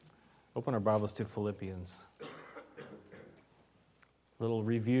Open our Bibles to Philippians. Little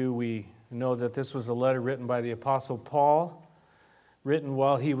review, we know that this was a letter written by the Apostle Paul, written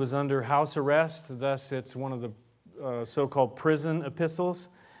while he was under house arrest. Thus, it's one of the so-called prison epistles,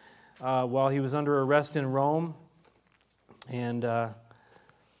 while he was under arrest in Rome. And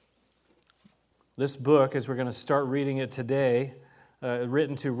this book, as we're going to start reading it today,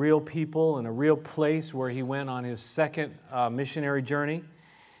 written to real people in a real place where he went on his second missionary journey.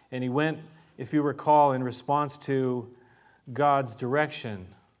 And he went, if you recall, in response to God's direction.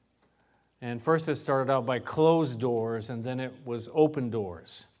 And first it started out by closed doors, and then it was open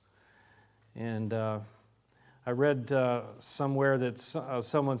doors. And I read somewhere that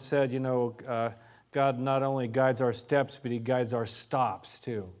someone said, God not only guides our steps, but He guides our stops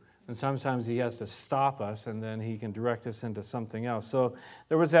too. And sometimes He has to stop us, and then He can direct us into something else. So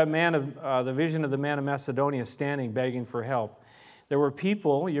there was that man of the vision of the man of Macedonia standing, begging for help. There were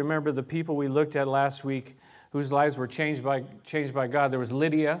people, you remember the people we looked at last week, whose lives were changed by God. There was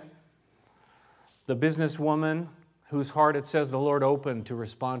Lydia, the businesswoman, whose heart, it says, the Lord opened to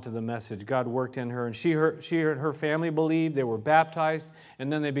respond to the message. God worked in her, and she and her family believed, they were baptized,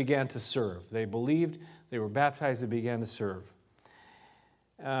 and then they began to serve. They believed, they were baptized, they began to serve.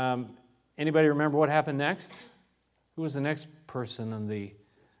 Anybody remember what happened next? Who was the next person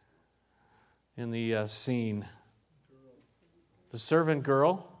in the scene? The servant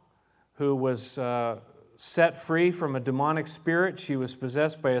girl who was set free from a demonic spirit. She was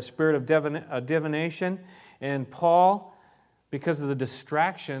possessed by a spirit of divination. And Paul, because of the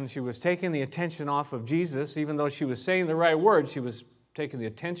distraction, she was taking the attention off of Jesus. Even though she was saying the right words, she was taking the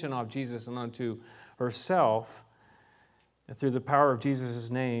attention off Jesus and onto herself. And through the power of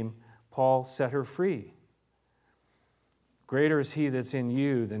Jesus' name, Paul set her free. Greater is He that's in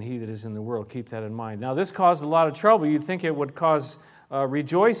you than he that is in the world. Keep that in mind. Now, this caused a lot of trouble. You'd think it would cause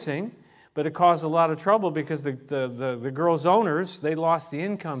rejoicing, but it caused a lot of trouble because the girl's owners, they lost the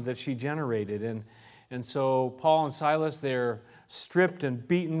income that she generated. And so Paul and Silas, they're stripped and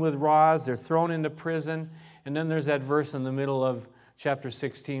beaten with rods. They're thrown into prison. And then there's that verse in the middle of chapter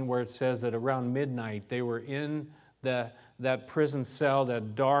 16 where it says that around midnight they were in that prison cell,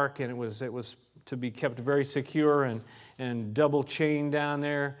 that dark, and it was to be kept very secure and double chained down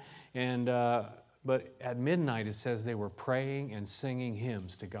there. And but at midnight it says they were praying and singing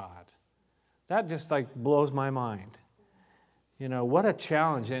hymns to God. That just blows my mind. What a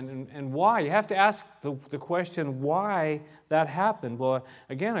challenge. And why? You have to ask the question why that happened. Well,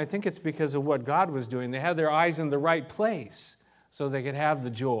 again, I think it's because of what God was doing. They had their eyes in the right place so they could have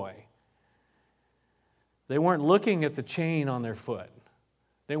the joy. They weren't looking at the chain on their foot.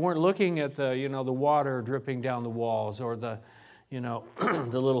 They weren't looking at the water dripping down the walls or the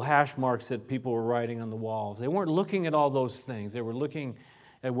little hash marks that people were writing on the walls. They weren't looking at all those things. They were looking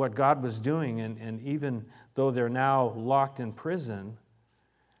at what God was doing. And even though they're now locked in prison,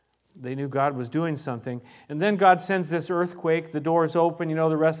 they knew God was doing something. And then God sends this earthquake. The doors open. You know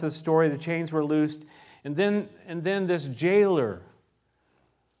the rest of the story. The chains were loosed. And then this jailer.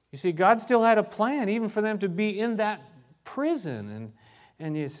 You see, God still had a plan even for them to be in that prison.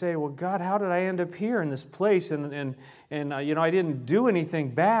 And you say, well, God, how did I end up here in this place? And I didn't do anything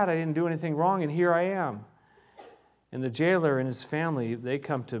bad. I didn't do anything wrong, and here I am. And the jailer and his family, they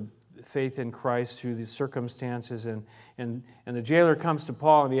come to faith in Christ through these circumstances. And the jailer comes to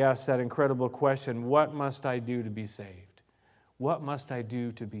Paul and he asks that incredible question, what must I do to be saved? What must I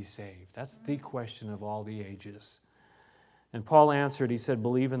do to be saved? That's the question of all the ages. And Paul answered, he said,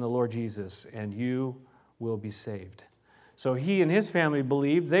 believe in the Lord Jesus, and you will be saved. So he and his family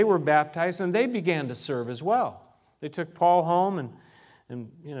believed, they were baptized, and they began to serve as well. They took Paul home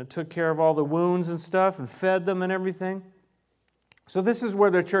and took care of all the wounds and stuff and fed them and everything. So this is where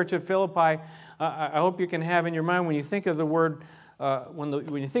the church at Philippi, I hope you can have in your mind when you think of the word,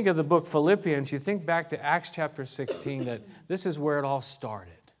 when you think of the book Philippians, you think back to Acts chapter 16, that this is where it all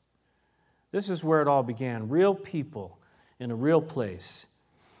started. This is where it all began. Real people in a real place.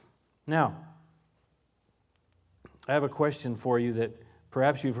 Now, I have a question for you that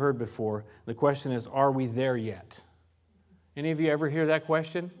perhaps you've heard before. The question is, are we there yet? Any of you ever hear that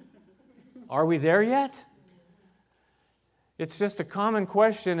question? Are we there yet? It's just a common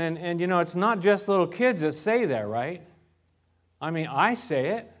question, and it's not just little kids that say that, right? I mean, I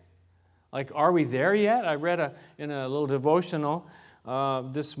say it. Are we there yet? I read in a little devotional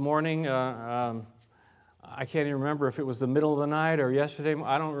this morning. I can't even remember if it was the middle of the night or yesterday.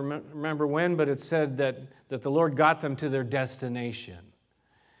 I don't remember when, but it said that the Lord got them to their destination.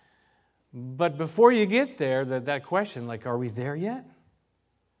 But before you get there, that question, are we there yet?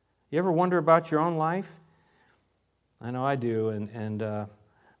 You ever wonder about your own life? I know I do, and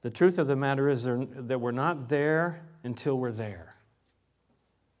The truth of the matter is that we're not there until we're there.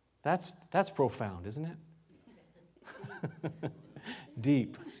 That's profound, isn't it?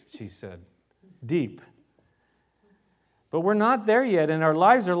 Deep, she said. Deep. But we're not there yet, and our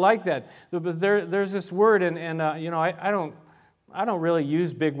lives are like that. But there's this word, and I don't really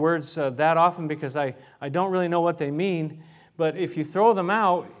use big words that often because I don't really know what they mean. But if you throw them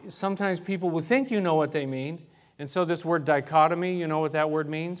out, sometimes people will think you know what they mean. And so this word dichotomy, you know what that word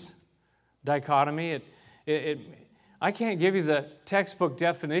means? Dichotomy. I can't give you the textbook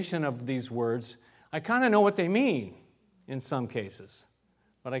definition of these words. I kind of know what they mean in some cases,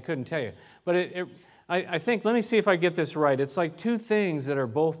 but I couldn't tell you. But I think, let me see if I get this right. It's like two things that are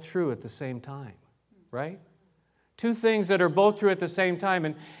both true at the same time, right? Two things that are both true at the same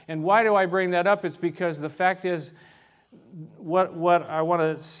time. And why do I bring that up? It's because the fact is, what I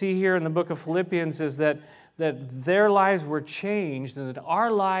want to see here in the book of Philippians is that their lives were changed and that our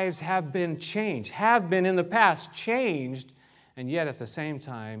lives have been changed, have been in the past changed, and yet at the same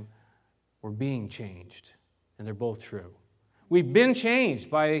time, we're being changed. And they're both true. We've been changed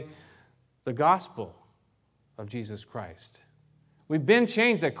by the gospel of Jesus Christ. We've been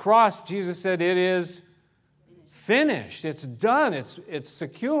changed. At cross, Jesus said, it is finished. It's done. It's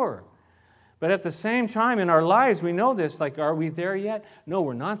secure. But at the same time, in our lives, we know this, like, are we there yet? No,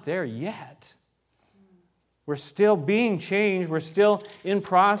 we're not there yet. We're still being changed. We're still in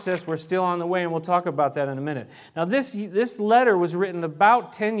process. We're still on the way, and we'll talk about that in a minute. Now, this letter was written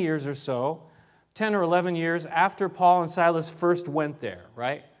about 10 years or so, 10 or 11 years after Paul and Silas first went there,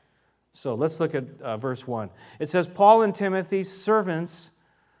 right? So let's look at verse 1. It says, Paul and Timothy, servants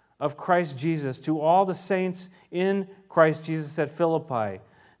of Christ Jesus, to all the saints in Christ Jesus at Philippi,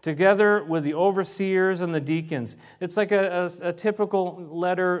 together with the overseers and the deacons. It's like a typical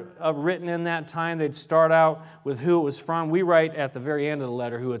letter written in that time. They'd start out with who it was from. We write at the very end of the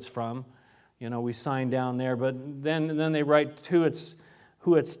letter who it's from. You know, we sign down there, but then they write who it's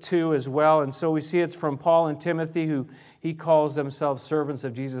to as well. And so we see it's from Paul and Timothy, who he calls themselves servants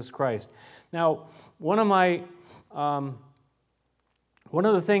of Jesus Christ. Now, one of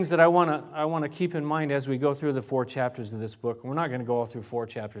the things that I want to keep in mind as we go through the 4 chapters of this book, and we're not going to go all through 4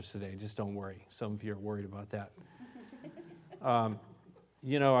 chapters today, just don't worry. Some of you are worried about that.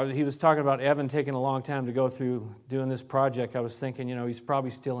 He was talking about Evan taking a long time to go through doing this project. I was thinking, he's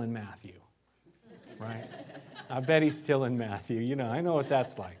probably still in Matthew, right? I bet he's still in Matthew. I know what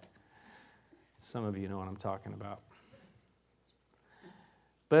that's like. Some of you know what I'm talking about.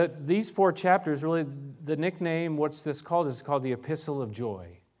 But these 4 chapters, really, the nickname, what's this called, is called the Epistle of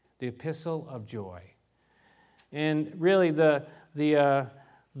Joy. The Epistle of Joy. And really, the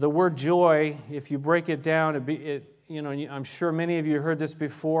word joy, if you break it down, I'm sure many of you heard this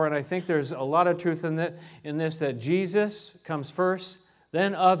before, and I think there's a lot of truth in this, that Jesus comes first,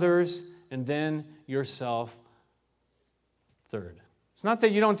 then others, and then yourself third. It's not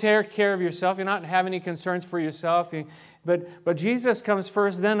that you don't take care of yourself, you're not having any concerns for yourself, but Jesus comes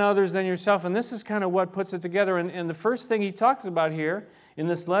first, then others, then yourself. And this is kind of what puts it together. And the first thing he talks about here in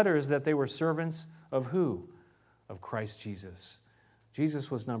this letter is that they were servants of who? Of Christ Jesus.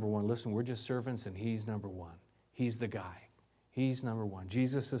 Jesus was number one. Listen, we're just servants and he's number one. He's the guy. He's number one.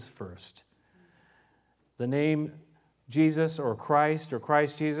 Jesus is first. The name Jesus or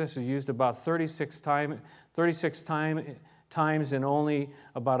Christ Jesus is used about 36 times in only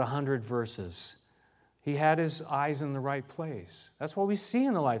about 100 verses. He had his eyes in the right place. That's what we see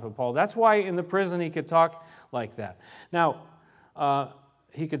in the life of Paul. That's why in the prison he could talk like that. Now,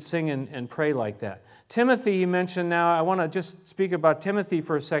 he could sing and pray like that. Timothy, he mentioned now. I want to just speak about Timothy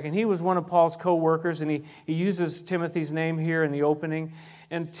for a second. He was one of Paul's co-workers, and he uses Timothy's name here in the opening.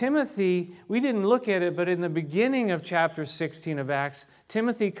 And Timothy, we didn't look at it, but in the beginning of chapter 16 of Acts,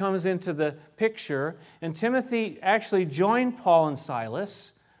 Timothy comes into the picture, and Timothy actually joined Paul and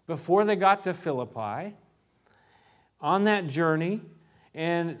Silas before they got to Philippi on that journey.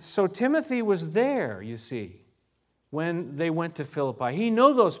 And so Timothy was there, you see, when they went to Philippi. He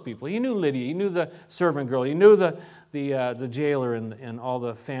knew those people. He knew Lydia. He knew the servant girl. He knew the jailer and all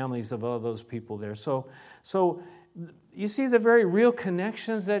the families of all those people there. So you see the very real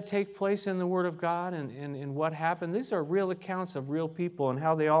connections that take place in the Word of God and what happened. These are real accounts of real people and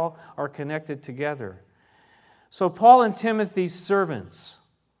how they all are connected together. So Paul and Timothy, servants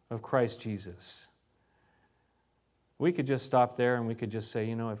of Christ Jesus. We could just stop there and we could just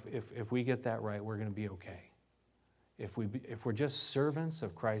say, if we get that right, we're going to be okay. If we're just servants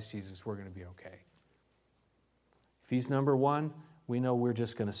of Christ Jesus, we're going to be okay. If he's number one, we know we're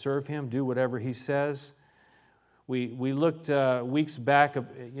just going to serve him, do whatever he says. We looked weeks back,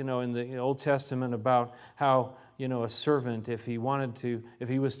 in the Old Testament about how, a servant, if he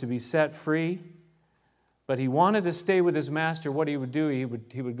was to be set free, but he wanted to stay with his master, what he would do, he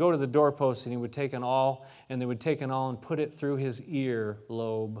would go to the doorpost and he would take an awl, and they would take an awl and put it through his ear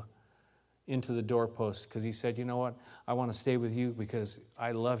lobe into the doorpost, because he said, you know what, I want to stay with you because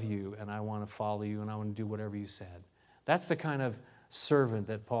I love you and I want to follow you and I want to do whatever you said. That's the kind of servant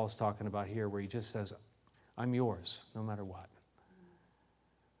that Paul's talking about here, where he just says, I'm yours no matter what.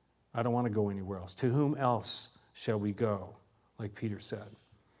 I don't want to go anywhere else. To whom else shall we go, like Peter said.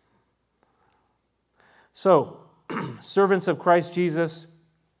 So, servants of Christ Jesus,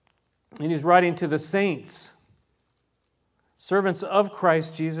 and he's writing to the saints. Servants of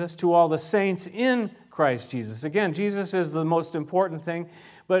Christ Jesus, to all the saints in Christ Jesus. Again, Jesus is the most important thing,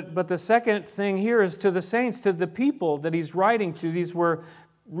 but the second thing here is to the saints, to the people that he's writing to. These were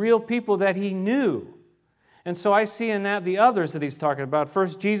real people that he knew. And so I see in that the others that he's talking about.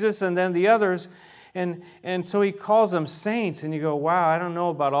 First Jesus and then the others. And so he calls them saints, and you go, wow, I don't know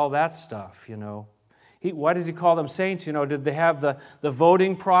about all that stuff, Why does he call them saints? Did they have the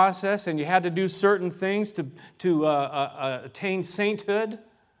voting process and you had to do certain things to attain sainthood?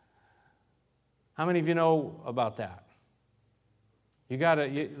 How many of you know about that?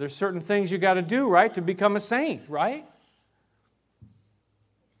 There's certain things you got to do, right, to become a saint, right?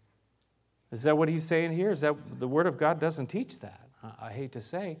 Is that what he's saying here? Is that the Word of God doesn't teach that? I hate to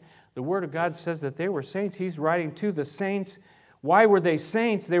say. The Word of God says that they were saints. He's writing to the saints. Why were they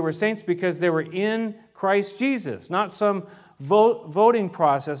saints? They were saints because they were in Christ Jesus. Not some voting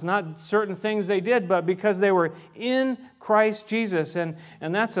process, not certain things they did, but because they were in Christ Jesus. And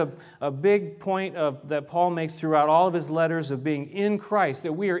that's a big point that Paul makes throughout all of his letters, of being in Christ,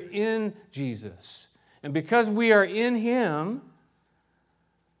 that we are in Jesus. And because we are in Him,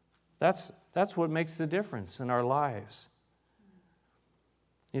 that's what makes the difference in our lives.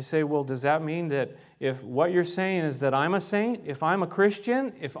 You say, well, does that mean that if what you're saying is that I'm a saint, if I'm a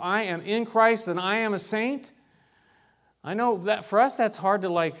Christian, if I am in Christ, then I am a saint? I know that for us that's hard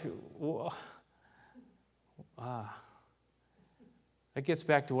to that gets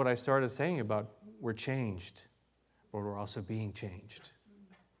back to what I started saying about we're changed, but we're also being changed,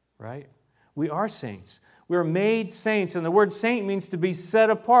 right? We are saints. We're made saints, and the word saint means to be set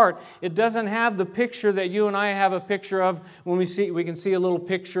apart. It doesn't have the picture that you and I have a picture of when we can see a little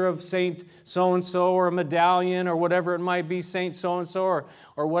picture of Saint so-and-so or a medallion or whatever it might be, Saint so-and-so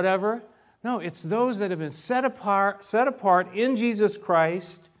or whatever. No, it's those that have been set apart in Jesus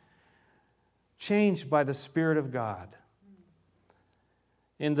Christ, changed by the Spirit of God.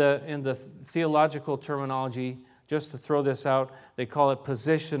 In the theological terminology, just to throw this out, they call it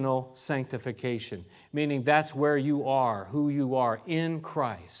positional sanctification, meaning that's where you are, who you are in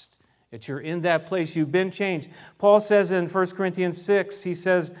Christ. That you're in that place, you've been changed. Paul says in 1 Corinthians 6, he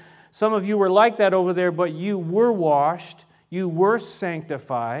says, some of you were like that over there, but you were washed, you were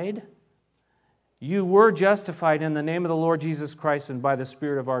sanctified, you were justified in the name of the Lord Jesus Christ and by the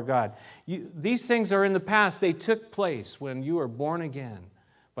Spirit of our God. These things are in the past. They took place when you were born again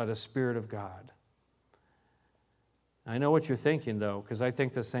by the Spirit of God. I know what you're thinking, though, because I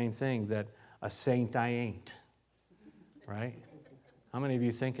think the same thing, that a saint I ain't, right? How many of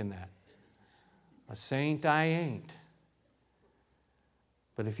you thinking that? A saint I ain't.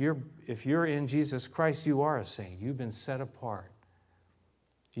 But if you're in Jesus Christ, you are a saint. You've been set apart.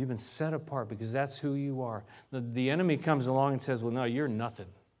 You've been set apart because that's who you are. The enemy comes along and says, well, no, you're nothing.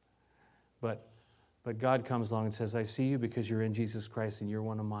 But God comes along and says, I see you because you're in Jesus Christ and you're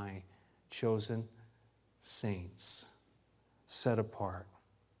one of my chosen saints, set apart.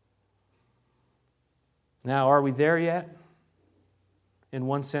 Now, are we there yet? In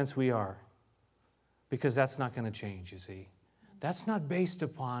one sense, we are. Because that's not going to change, you see. That's not based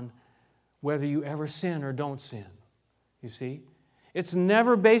upon whether you ever sin or don't sin, you see. It's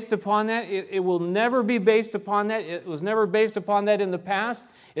never based upon that. It will never be based upon that. It was never based upon that in the past.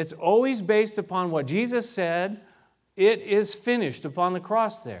 It's always based upon what Jesus said. It is finished upon the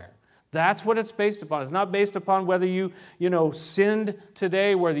cross there. That's what it's based upon. It's not based upon whether you sinned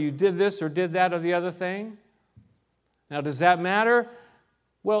today, whether you did this or did that or the other thing. Now, does that matter?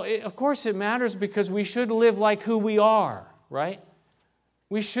 Well, of course it matters, because we should live like who we are, right?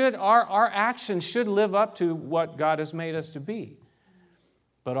 We should, our actions should live up to what God has made us to be.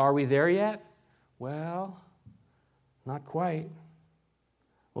 But are we there yet? Well, not quite.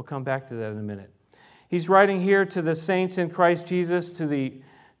 We'll come back to that in a minute. He's writing here to the saints in Christ Jesus,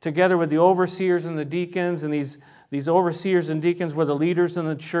 together with the overseers and the deacons, and these overseers and deacons were the leaders in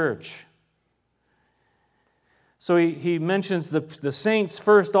the church. So he mentions the saints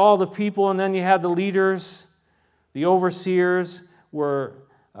first, all the people, and then you have the leaders The overseers were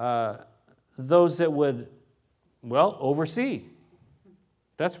those that would, oversee.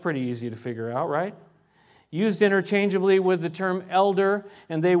 That's pretty easy to figure out, right? Used interchangeably with the term elder,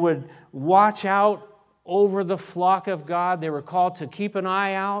 and they would watch out over the flock of God. They were called to keep an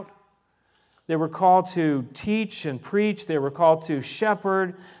eye out. They were called to teach and preach. They were called to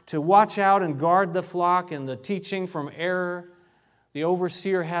shepherd, to watch out and guard the flock and the teaching from error. The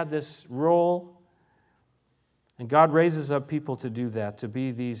overseer had this role. And God raises up people to do that, to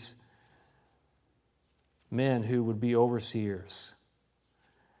be these men who would be overseers.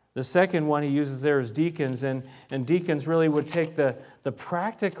 The second one he uses there is deacons, and deacons really would take the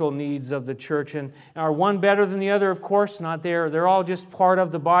practical needs of the church. And are one better than the other? Of course not. They're all just part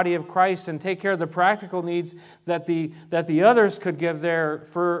of the body of Christ and take care of the practical needs that the others could give their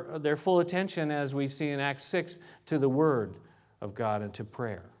full attention, as we see in Acts 6, to the Word of God and to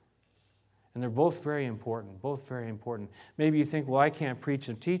prayer. And they're both very important, Maybe you think, well, I can't preach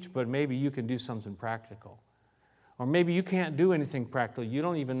and teach, but maybe you can do something practical. Or maybe you can't do anything practical. You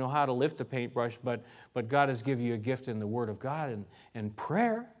don't even know how to lift a paintbrush, but God has given you a gift in the Word of God and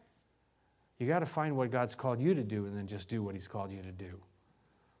prayer. You got to find what God's called you to do and then just do what He's called you to do.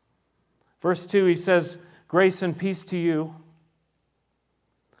 Verse 2, he says, grace and peace to you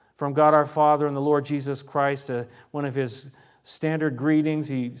from God our Father and the Lord Jesus Christ. One of his standard greetings,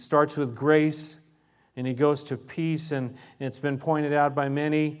 he starts with grace and he goes to peace. And it's been pointed out by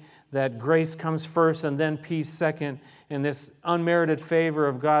many that grace comes first and then peace second, in this unmerited favor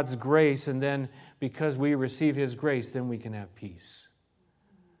of God's grace, and then because we receive His grace, then we can have peace.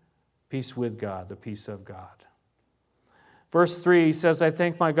 Peace with God, the peace of God. Verse 3, he says, I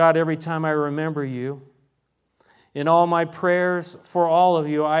thank my God every time I remember you. In all my prayers for all of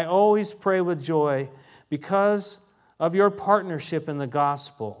you, I always pray with joy because of your partnership in the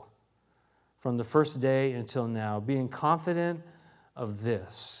gospel from the first day until now, being confident of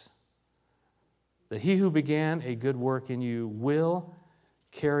this, that He who began a good work in you will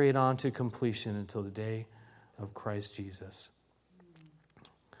carry it on to completion until the day of Christ Jesus.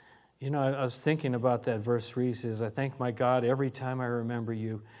 You know, I was thinking about that verse 3. It says, I thank my God every time I remember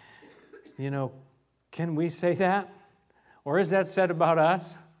you. You know, can we say that? Or is that said about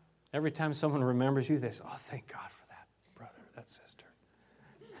us? Every time someone remembers you, they say, oh, thank God for that brother, that sister.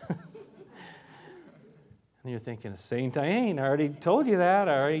 And you're thinking, saint I ain't. I already told you that.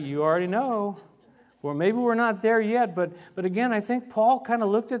 You already know. Or maybe we're not there yet, but again, I think Paul kind of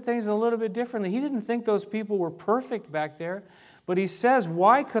looked at things a little bit differently. He didn't think those people were perfect back there, but he says,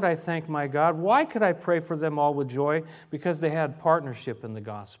 why could I thank my God? Why could I pray for them all with joy? Because they had partnership in the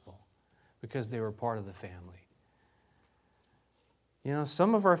gospel, because they were part of the family. You know,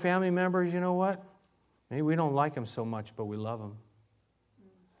 some of our family members, you know what? Maybe we don't like them so much, but we love them.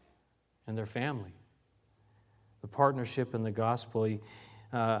 And they're family. The partnership in the gospel.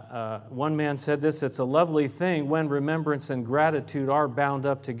 One man said this, it's a lovely thing when remembrance and gratitude are bound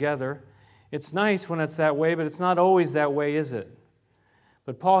up together. It's nice when it's that way, but it's not always that way, is it?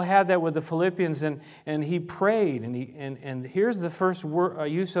 But Paul had that with the Philippians, and he prayed, and here's the first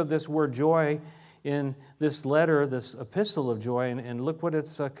use of this word joy in this letter, this epistle of joy, and look what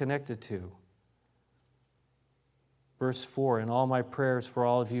it's connected to. Verse 4, in all my prayers for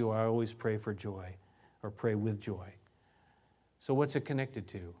all of you, I always pray for joy, or pray with joy. So what's it connected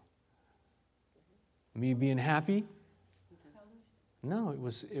to? Me being happy? No,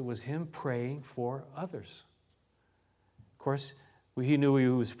 it was him praying for others. Of course, he knew who he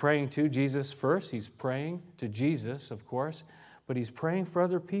was praying to, Jesus first. He's praying to Jesus, of course, but he's praying for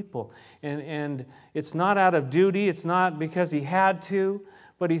other people. And it's not out of duty. It's not because he had to,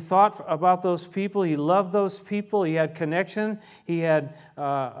 but he thought about those people. He loved those people. He had connection. He had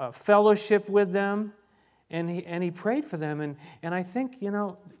fellowship with them. And he prayed for them. And I think, you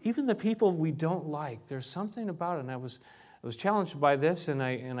know, even the people we don't like, there's something about it. And I was challenged by this, and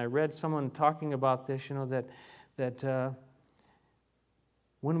I read someone talking about this, you know, that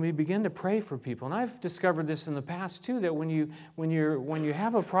when we begin to pray for people, and I've discovered this in the past too, that when you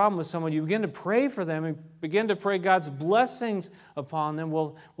have a problem with someone, you begin to pray for them and begin to pray God's blessings upon them.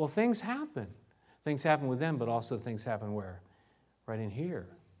 Well, things happen. Things happen with them, but also things happen where? Right in here.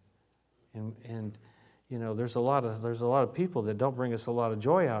 And you know, there's a lot of people that don't bring us a lot of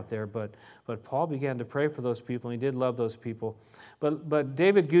joy out there, but Paul began to pray for those people, and he did love those people. But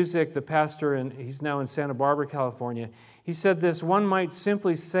David Guzik, the pastor, and he's now in Santa Barbara, California, he said this, one might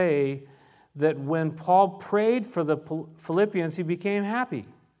simply say that when Paul prayed for the Philippians, he became happy.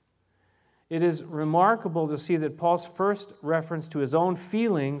 It is remarkable to see that Paul's first reference to his own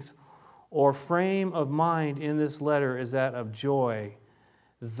feelings or frame of mind in this letter is that of joy.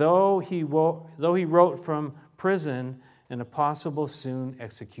 Though he wrote from prison, and a possible soon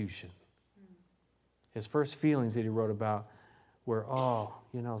execution. His first feelings that he wrote about were,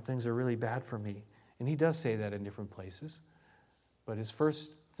 things are really bad for me. And he does say that in different places. But his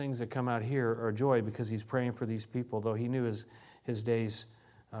first things that come out here are joy because he's praying for these people, though he knew his days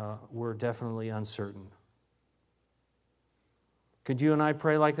were definitely uncertain. Could you and I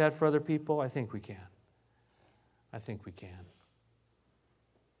pray like that for other people? I think we can. I think we can.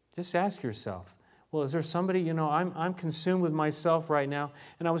 Just ask yourself, well, is there somebody, I'm consumed with myself right now.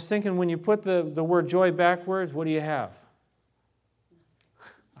 And I was thinking, when you put the word joy backwards, what do you have?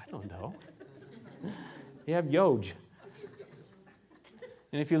 I don't know. You have Yoj.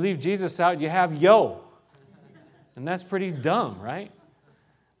 And if you leave Jesus out, you have Yo. And that's pretty dumb, right?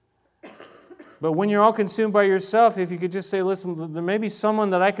 But when you're all consumed by yourself, if you could just say, listen, there may be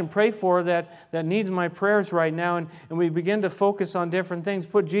someone that I can pray for that needs my prayers right now, and we begin to focus on different things.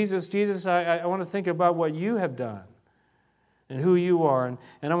 Put Jesus, I want to think about what you have done and who you are, and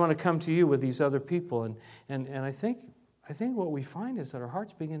I want to come to you with these other people. And I think what we find is that our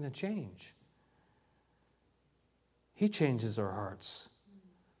hearts begin to change. He changes our hearts.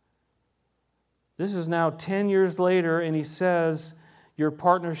 This is now 10 years later, and he says, your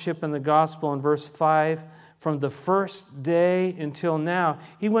partnership in the gospel in verse 5, from the first day until now.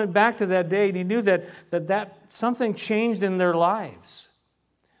 He went back to that day and he knew that something changed in their lives.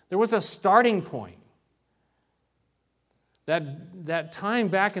 There was a starting point. That time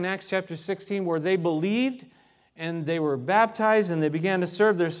back in Acts chapter 16 where they believed and they were baptized and they began to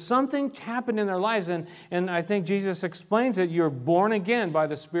serve. There's something happened in their lives, and I think Jesus explains that you're born again by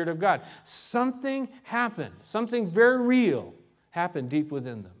the Spirit of God. Something happened, something very real happened deep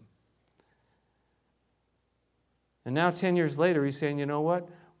within them. And now 10 years later, he's saying, you know what?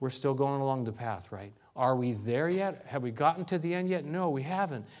 We're still going along the path, right? Are we there yet? Have we gotten to the end yet? No, we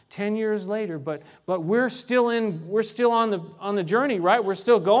haven't. 10 years later, but we're still on the journey, right? We're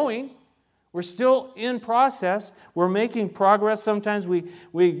still going. We're still in process. We're making progress. Sometimes we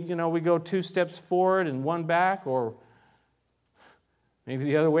go 2 steps forward and 1 back, or maybe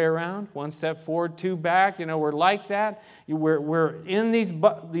the other way around. 1 step forward, 2 back. We're like that. We're in these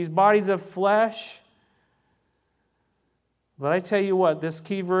bodies of flesh. But I tell you what, this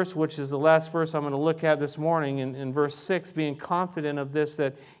key verse, which is the last verse I'm going to look at this morning, in verse 6, being confident of this,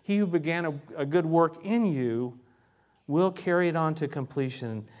 that he who began a good work in you will carry it on to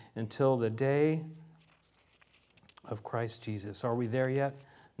completion until the day of Christ Jesus. Are we there yet?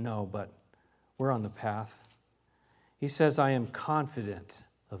 No, but we're on the path. He says, I am confident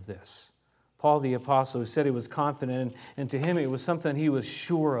of this. Paul the apostle, who said he was confident, and to him it was something he was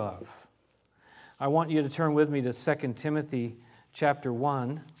sure of. I want you to turn with me to 2 Timothy chapter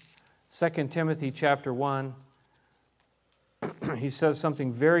 1. 2 Timothy chapter 1, he says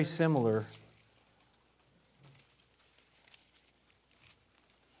something very similar.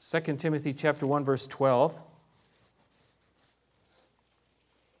 2 Timothy chapter 1, verse 12.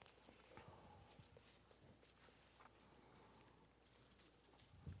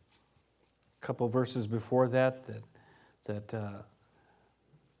 A couple verses before that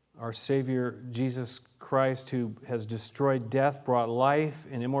our Savior Jesus Christ, who has destroyed death, brought life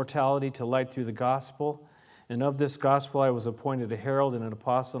and immortality to light through the gospel. And of this gospel I was appointed a herald and an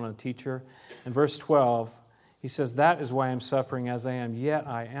apostle and a teacher. In verse 12, he says, that is why I'm suffering as I am, yet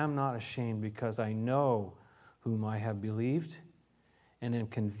I am not ashamed, because I know whom I have believed and am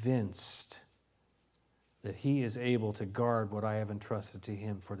convinced that he is able to guard what I have entrusted to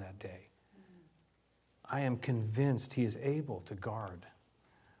him for that day. I am convinced he is able to guard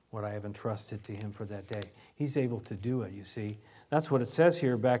what I have entrusted to him for that day. He's able to do it, you see. That's what it says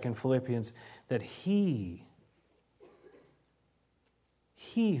here back in Philippians, that he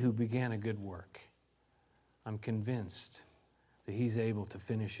who began a good work, I'm convinced that he's able to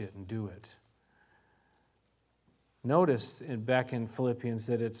finish it and do it. Notice back in Philippians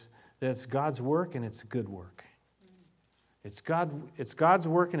that it's God's work and it's good work. It's God's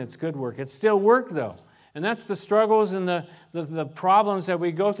work and it's good work. It's still work, though. And that's the struggles and the problems that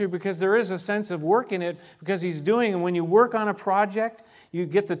we go through, because there is a sense of work in it, because he's doing. And when you work on a project, you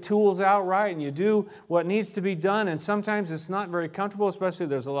get the tools out right and you do what needs to be done. And sometimes it's not very comfortable, especially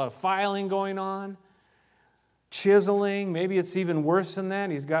there's a lot of filing going on, chiseling. Maybe it's even worse than that.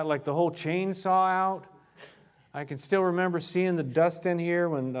 He's got like the whole chainsaw out. I can still remember seeing the dust in here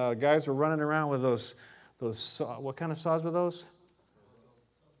when guys were running around with those what kind of saws were those?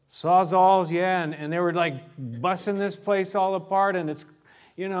 Sawzalls, yeah, and they were like busting this place all apart, and it's,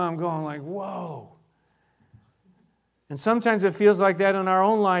 I'm going like, whoa. And sometimes it feels like that in our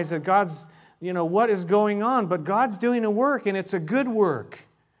own lives, that God's, what is going on? But God's doing a work, and it's a good work.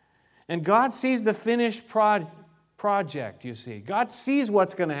 And God sees the finished project, you see. God sees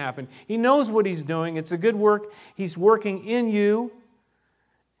what's going to happen. He knows what He's doing. It's a good work. He's working in you.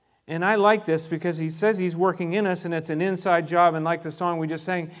 And I like this because He says He's working in us, and it's an inside job. And like the song we just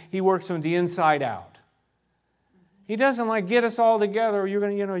sang, He works from the inside out. He doesn't get us all together. You're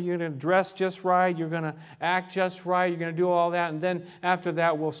going to dress just right. You're going to act just right. You're going to do all that. And then after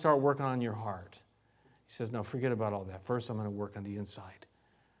that, we'll start working on your heart. He says, no, forget about all that. First, I'm going to work on the inside.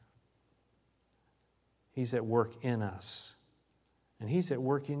 He's at work in us. And He's at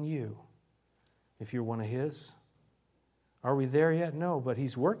work in you. If you're one of His. Are we there yet? No, but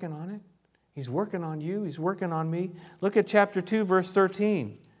He's working on it. He's working on you. He's working on me. Look at chapter 2, verse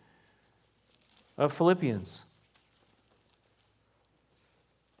 13 of Philippians.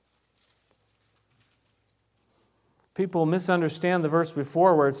 People misunderstand the verse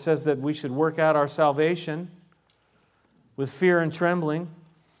before where it says that we should work out our salvation with fear and trembling.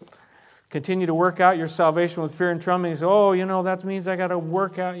 Continue to work out your salvation with fear and trembling. So, that means I got to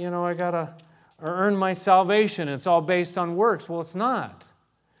work out, I got to earn my salvation. It's all based on works. Well, it's not.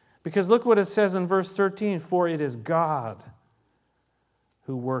 Because look what it says in verse 13. For it is God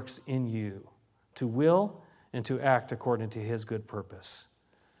who works in you to will and to act according to His good purpose.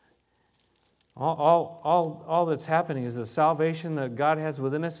 All that's happening is the salvation that God has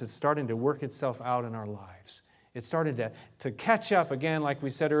within us is starting to work itself out in our lives. It's starting to catch up again, like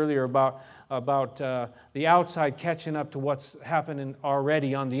we said earlier, about the outside catching up to what's happening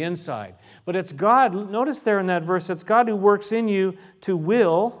already on the inside. But it's God, notice there in that verse, it's God who works in you to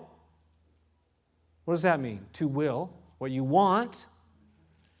will. What does that mean? To will, what you want,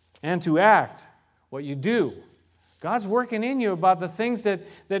 and to act, what you do. God's working in you about the things that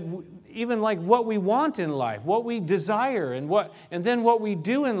even like what we want in life, what we desire, and then what we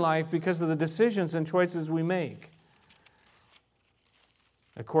do in life because of the decisions and choices we make.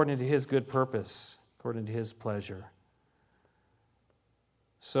 According to His good purpose, according to His pleasure.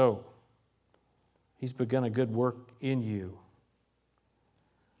 So, He's begun a good work in you.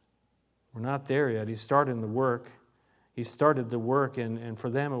 We're not there yet. He's starting the work. He started the work, and for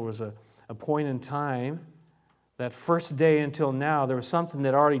them it was a point in time. That first day until now, there was something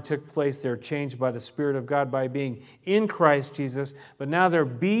that already took place. They're changed by the Spirit of God by being in Christ Jesus, but now they're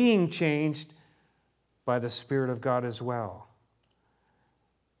being changed by the Spirit of God as well.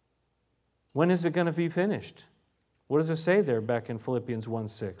 When is it going to be finished? What does it say there back in Philippians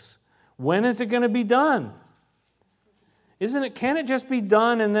 1:6? When is it going to be done? Can it just be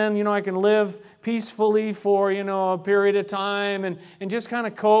done and then, I can live peacefully for, a period of time and just kind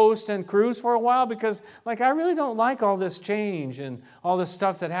of coast and cruise for a while? Because, I really don't like all this change and all this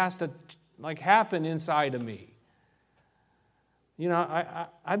stuff that has to, happen inside of me.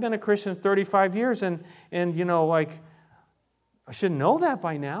 I've been a Christian 35 years and I should know that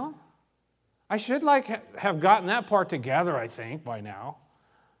by now. I should, have gotten that part together, I think, by now.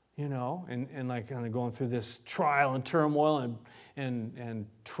 And kind of going through this trial and turmoil and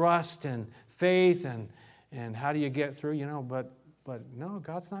trust and faith and how do you get through, but no,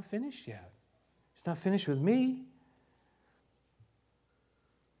 God's not finished yet. He's not finished with me.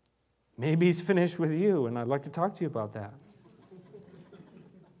 Maybe He's finished with you, and I'd like to talk to you about that.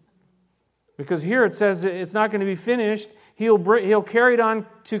 Because here it says it's not going to be finished. He'll carry it on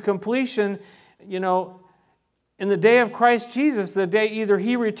to completion, in the day of Christ Jesus, the day either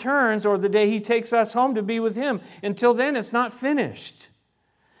He returns or the day He takes us home to be with Him. Until then, it's not finished.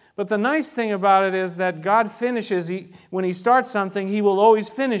 But the nice thing about it is that God finishes. When He starts something, He will always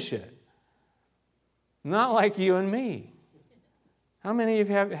finish it. Not like you and me. How many of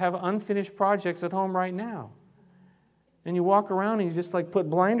you have unfinished projects at home right now? And you walk around and you just put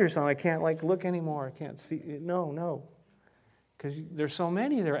blinders on. I can't look anymore. I can't see. No. Because there's so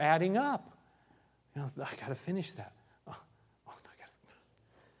many, they're adding up. I got to finish that.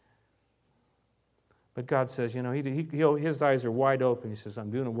 But God says, His eyes are wide open. He says, I'm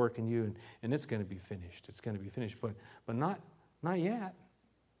doing a work in you, and it's going to be finished. It's going to be finished, but not yet.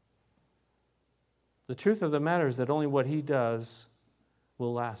 The truth of the matter is that only what He does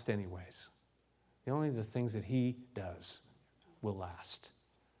will last anyways. Only the things that He does will last.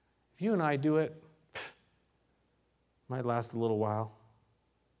 If you and I do it, might last a little while.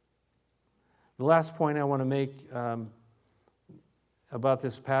 The last point I want to make about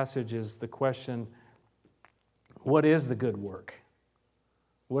this passage is the question, what is the good work?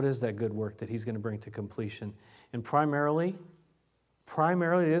 What is that good work that He's going to bring to completion? And primarily,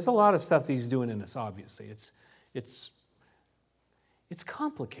 there's a lot of stuff that He's doing in us, obviously. It's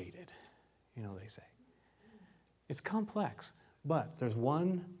complicated, they say. It's complex. But there's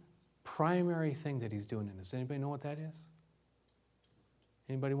one primary thing that He's doing in us. Anybody know what that is?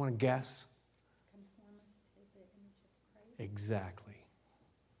 Anybody want to guess? Exactly.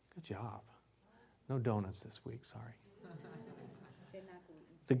 Good job. No donuts this week, sorry.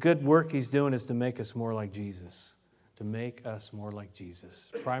 The good work he's doing is to make us more like Jesus. To make us more like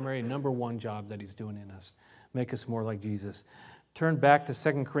Jesus. Primary, number one job that he's doing in us. Make us more like Jesus. Turn back to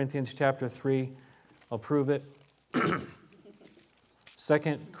 2 Corinthians chapter 3. I'll prove it. 2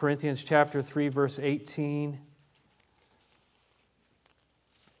 Corinthians chapter 3, verse 18.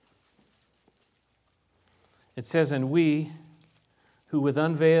 It says, "And we, who with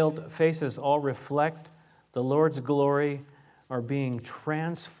unveiled faces all reflect the Lord's glory, are being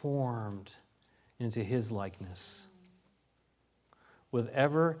transformed into his likeness, with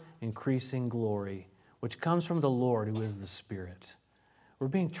ever-increasing glory, which comes from the Lord, who is the Spirit." We're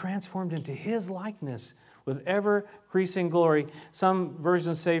being transformed into his likeness with ever-increasing glory. Some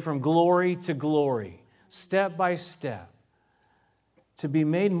versions say from glory to glory, step by step, to be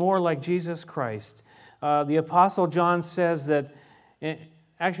made more like Jesus Christ. The Apostle John says that,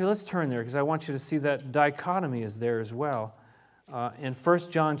 actually let's turn there because I want you to see that dichotomy is there as well. In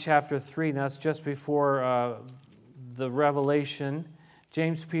 1 John chapter 3, now it's just before the Revelation,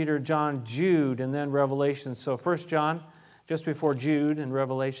 James, Peter, John, Jude, and then Revelation. So 1 John, just before Jude and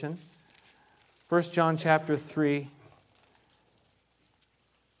Revelation. 1 John chapter 3,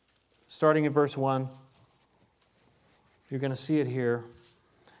 starting in verse 1. You're going to see it here.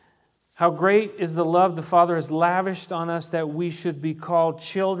 "How great is the love the Father has lavished on us that we should be called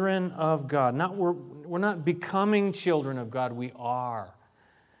children of God." We're not becoming children of God, we are.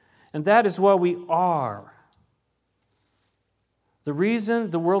 And that is what we are. The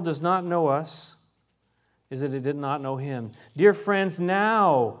reason the world does not know us is that it did not know him. Dear friends,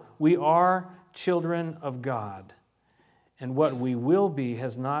 now we are children of God, and what we will be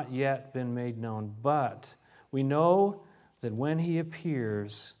has not yet been made known. But we know that when he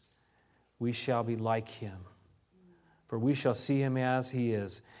appears, we shall be like him, for we shall see him as he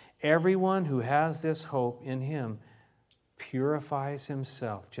is. Everyone who has this hope in him purifies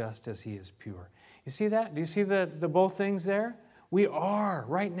himself just as he is pure. You see that? Do you see the both things there? We are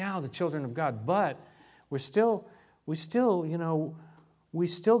right now the children of God, but we still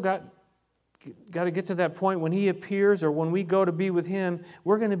got to get to that point when he appears or when we go to be with him,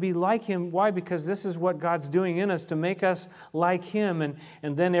 we're going to be like him. Why? Because this is what God's doing in us to make us like him.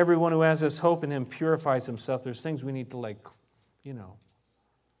 And then everyone who has this hope in him purifies himself. There's things we need to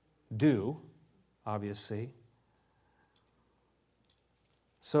do, obviously.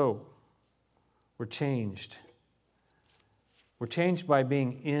 So, we're changed. We're changed by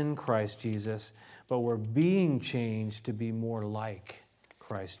being in Christ Jesus, but we're being changed to be more like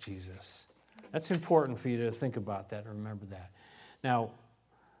Christ Jesus. That's important for you to think about that, remember that. Now,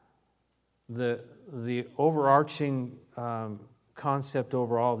 the overarching concept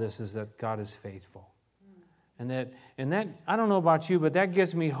over all this is that God is faithful. And that I don't know about you, but that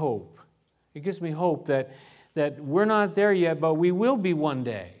gives me hope. It gives me hope that we're not there yet, but we will be one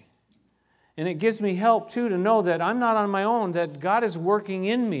day. And it gives me help, too, to know that I'm not on my own, that God is working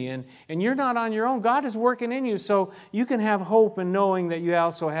in me, and you're not on your own. God is working in you, so you can have hope in knowing that you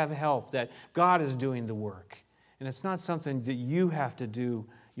also have help, that God is doing the work. And it's not something that you have to do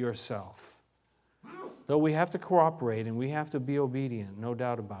yourself. Though we have to cooperate and we have to be obedient, no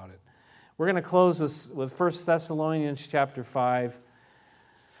doubt about it. We're going to close with 1 Thessalonians chapter 5,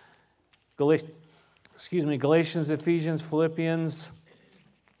 Galatians, Ephesians, Philippians,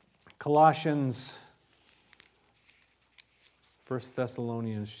 Colossians, 1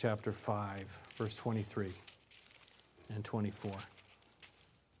 Thessalonians chapter 5, verse 23 and 24.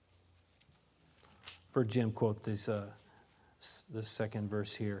 For Jim, quote this second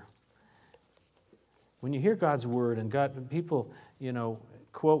verse here. When you hear God's word and people,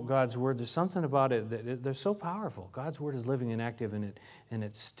 quote God's word, there's something about it that they're so powerful. God's word is living and active in it, and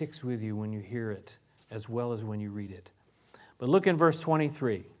it sticks with you when you hear it as well as when you read it. But look in verse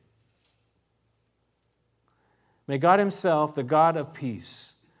 23. May God himself, the God of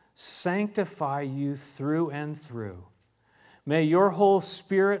peace, sanctify you through and through. May your whole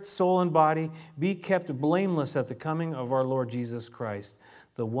spirit, soul, and body be kept blameless at the coming of our Lord Jesus Christ.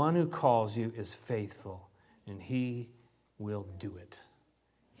 The one who calls you is faithful, and he will do it.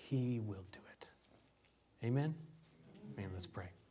 He will do it. Amen? Amen. Let's pray.